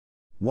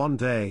One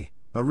day,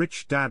 a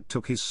rich dad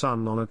took his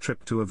son on a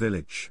trip to a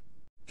village.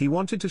 He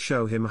wanted to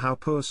show him how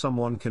poor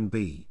someone can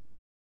be.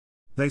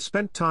 They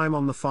spent time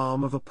on the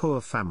farm of a poor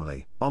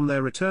family. On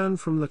their return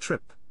from the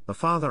trip, the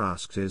father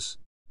asked his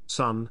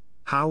son,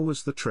 "How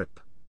was the trip?"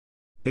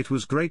 "It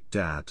was great,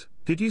 Dad.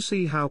 Did you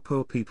see how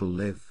poor people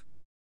live?"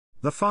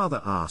 The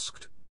father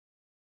asked.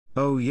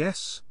 "Oh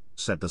yes,"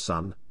 said the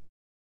son.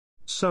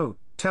 "So,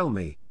 tell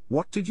me,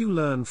 what did you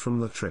learn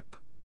from the trip?"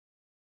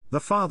 The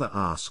father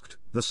asked.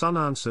 The son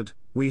answered,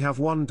 "We have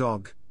one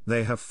dog,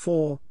 they have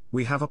four,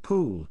 we have a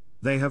pool,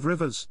 they have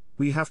rivers,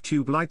 we have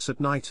tube lights at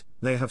night,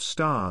 they have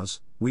stars,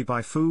 we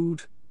buy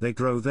food, they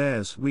grow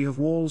theirs, we have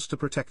walls to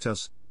protect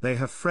us, they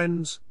have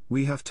friends,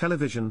 we have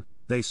television,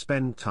 they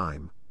spend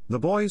time." The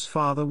boy's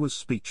father was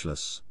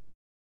speechless.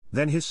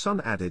 Then his son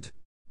added,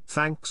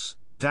 "Thanks,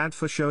 Dad,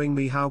 for showing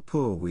me how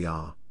poor we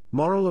are."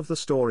 Moral of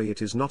the story: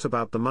 it is not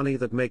about the money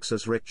that makes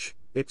us rich,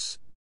 it's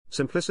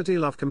simplicity,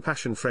 love,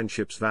 compassion,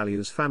 friendships,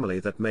 values, family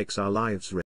that makes our lives rich.